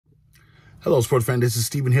Hello, sports fan. This is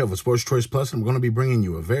Stephen Hill for Sports Choice Plus, and I'm going to be bringing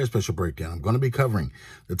you a very special breakdown. I'm going to be covering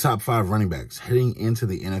the top 5 running backs heading into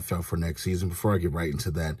the NFL for next season. Before I get right into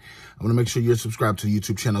that, I'm going to make sure you're subscribed to the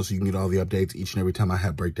YouTube channel so you can get all the updates each and every time I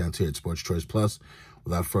have breakdowns here at Sports Choice Plus.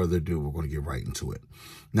 Without further ado, we're going to get right into it.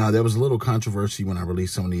 Now, there was a little controversy when I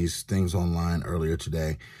released some of these things online earlier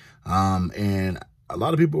today, and a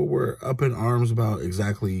lot of people were up in arms about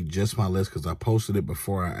exactly just my list because I posted it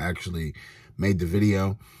before I actually made the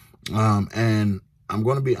video. And I'm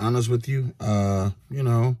going to be honest with you,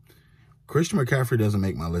 Christian McCaffrey doesn't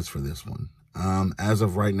make my list for this one. As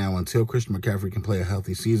of right now, until Christian McCaffrey can play a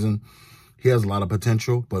healthy season, he has a lot of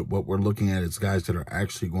potential, but what we're looking at is guys that are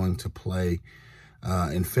actually going to play,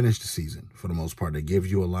 and finish the season for the most part. They give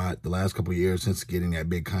you a lot. The last couple of years since getting that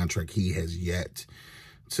big contract, he has yet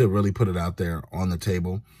to really put it out there on the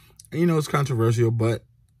table. And, it's controversial, but,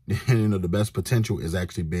 the best potential is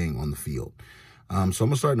actually being on the field. So I'm going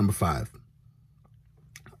to start at number 5.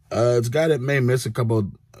 It's a guy that may miss a couple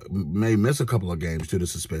of games due to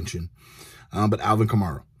suspension, but Alvin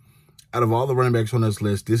Kamara. Out of all the running backs on this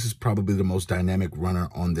list, this is probably the most dynamic runner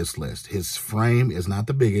on this list. His frame is not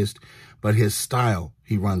the biggest, but his style,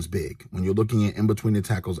 he runs big. When you're looking at in between the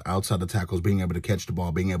tackles, outside the tackles, being able to catch the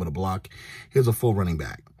ball, being able to block, he's a full running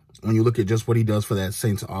back. When you look at just what he does for that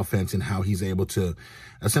Saints offense and how he's able to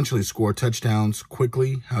essentially score touchdowns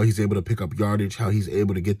quickly, how he's able to pick up yardage, how he's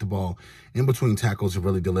able to get the ball in between tackles and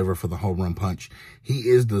really deliver for the home run punch, he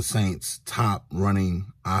is the Saints' top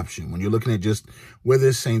running option. When you're looking at just where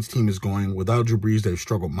this Saints team is going, without Drew Brees, they've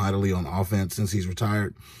struggled mightily on offense since he's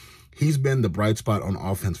retired. He's been the bright spot on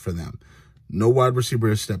offense for them. No wide receiver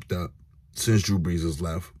has stepped up since Drew Brees has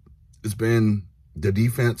left. It's been the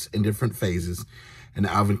defense in different phases and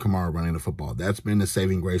Alvin Kamara running the football. That's been the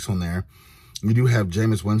saving grace on there. You do have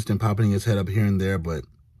Jameis Winston popping his head up here and there, but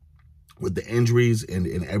with the injuries and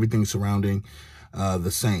everything surrounding the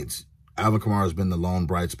Saints, Alvin Kamara has been the lone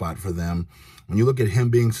bright spot for them. When you look at him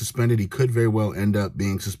being suspended, he could very well end up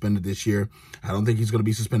being suspended this year. I don't think he's going to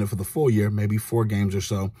be suspended for the full year, maybe 4 games or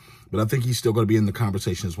so, but I think he's still going to be in the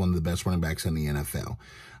conversation as one of the best running backs in the NFL.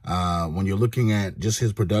 When you're looking at just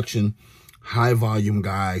his production, high volume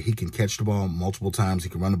guy, he can catch the ball multiple times, he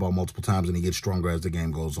can run the ball multiple times, and he gets stronger as the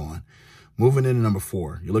game goes on. Moving into number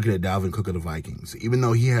 4, you're looking at Dalvin Cook of the Vikings. Even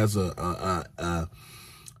though he has a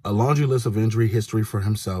laundry list of injury history for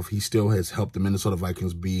himself, he still has helped the Minnesota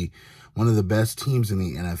Vikings be one of the best teams in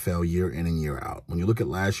the NFL year in and year out. When you look at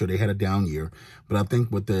last year, they had a down year, but I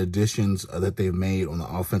think with the additions that they've made on the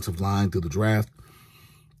offensive line through the draft,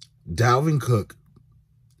 Dalvin Cook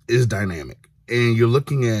is dynamic. And you're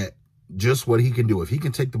looking at just what he can do. If he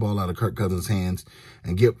can take the ball out of Kirk Cousins' hands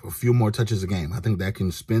and get a few more touches a game, I think that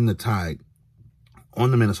can spin the tide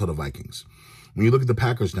on the Minnesota Vikings. When you look at the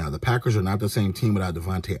Packers now, the Packers are not the same team without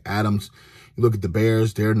Devontae Adams. You look at the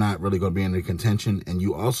Bears, they're not really going to be in the contention. And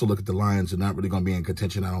you also look at the Lions, they're not really going to be in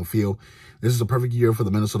contention, I don't feel. This is a perfect year for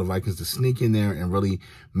the Minnesota Vikings to sneak in there and really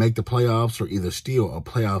make the playoffs or either steal a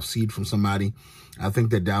playoff seed from somebody. I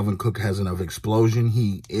think that Dalvin Cook has enough explosion.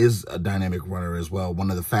 He is a dynamic runner as well,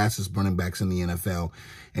 one of the fastest running backs in the NFL.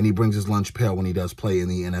 And he brings his lunch pail when he does play in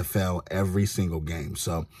the NFL every single game.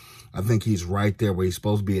 So I think he's right there where he's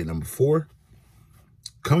supposed to be at number 4.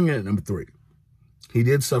 Coming in at number 3, he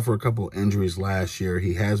did suffer a couple injuries last year.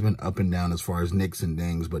 He has been up and down as far as nicks and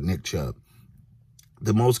dings, but Nick Chubb,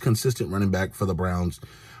 the most consistent running back for the Browns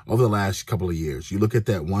over the last couple of years. You look at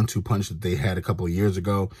that 1-2 punch that they had a couple of years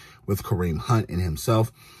ago with Kareem Hunt and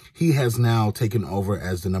himself. He has now taken over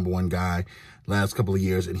as the number 1 guy last couple of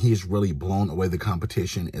years, and he's really blown away the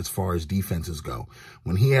competition as far as defenses go.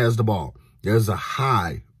 When he has the ball, there's a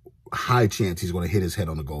high chance he's going to hit his head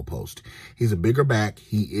on the goalpost. He's a bigger back.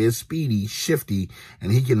 He is speedy, shifty,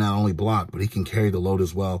 and he can not only block, but he can carry the load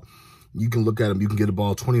as well. You can look at him. You can get the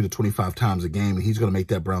ball 20 to 25 times a game, and he's going to make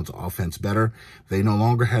that Browns offense better. They no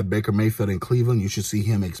longer have Baker Mayfield in Cleveland. You should see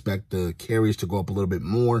him expect the carries to go up a little bit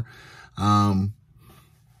more.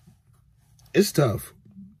 It's tough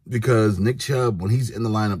because Nick Chubb, when he's in the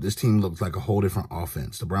lineup, this team looks like a whole different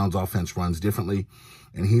offense. The Browns offense runs differently,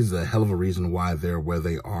 and he's a hell of a reason why they're where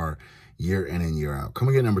they are year in and year out.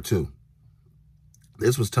 Coming in at number 2,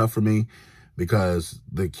 this was tough for me because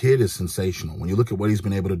the kid is sensational. When you look at what he's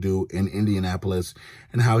been able to do in Indianapolis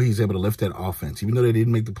and how he's able to lift that offense, even though they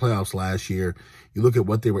didn't make the playoffs last year, you look at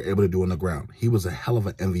what they were able to do on the ground. He was a hell of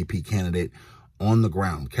an MVP candidate on the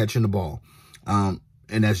ground, catching the ball, and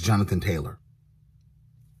that's Jonathan Taylor.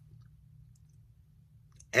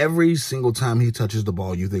 Every single time he touches the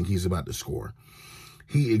ball, you think he's about to score.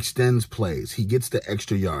 He extends plays. He gets the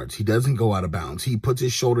extra yards. He doesn't go out of bounds. He puts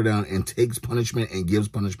his shoulder down and takes punishment and gives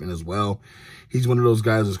punishment as well. He's one of those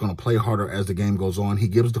guys that's going to play harder as the game goes on. He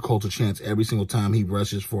gives the Colts a chance every single time he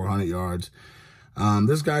rushes for 100 yards.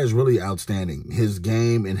 This guy is really outstanding. His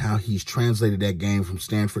game and how he's translated that game from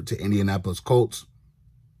Stanford to Indianapolis Colts.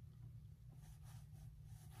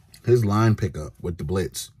 His line pickup with the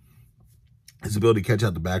blitz. His ability to catch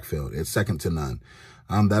out the backfield. It's second to none.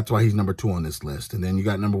 That's why he's number 2 on this list. And then you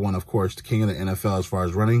got number 1, of course, the king of the NFL as far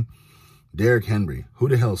as running, Derrick Henry. Who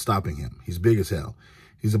the hell is stopping him? He's big as hell.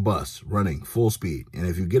 He's a bus running full speed. And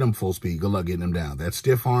if you get him full speed, good luck getting him down. That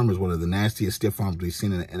stiff arm is one of the nastiest stiff arms we've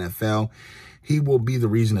seen in the NFL. He will be the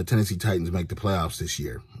reason the Tennessee Titans make the playoffs this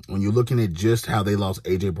year. When you're looking at just how they lost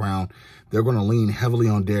A.J. Brown, they're going to lean heavily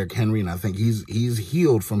on Derrick Henry. And I think he's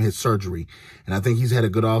healed from his surgery. And I think he's had a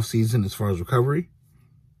good offseason as far as recovery.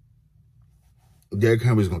 Derrick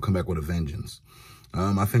Henry's going to come back with a vengeance.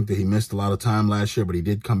 I think that he missed a lot of time last year, but he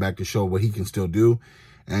did come back to show what he can still do.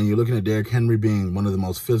 And you're looking at Derrick Henry being one of the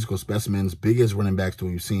most physical specimens, biggest running backs that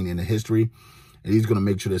we've seen in the history. And he's going to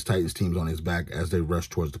make sure this Titans team's on his back as they rush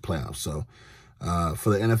towards the playoffs. So for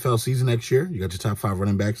the NFL season next year, you got your top 5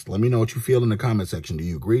 running backs. Let me know what you feel in the comment section. Do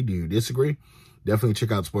you agree? Do you disagree? Definitely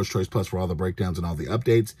check out Sports Choice Plus for all the breakdowns and all the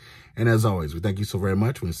updates. And as always, we thank you so very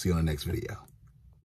much. We'll see you on the next video.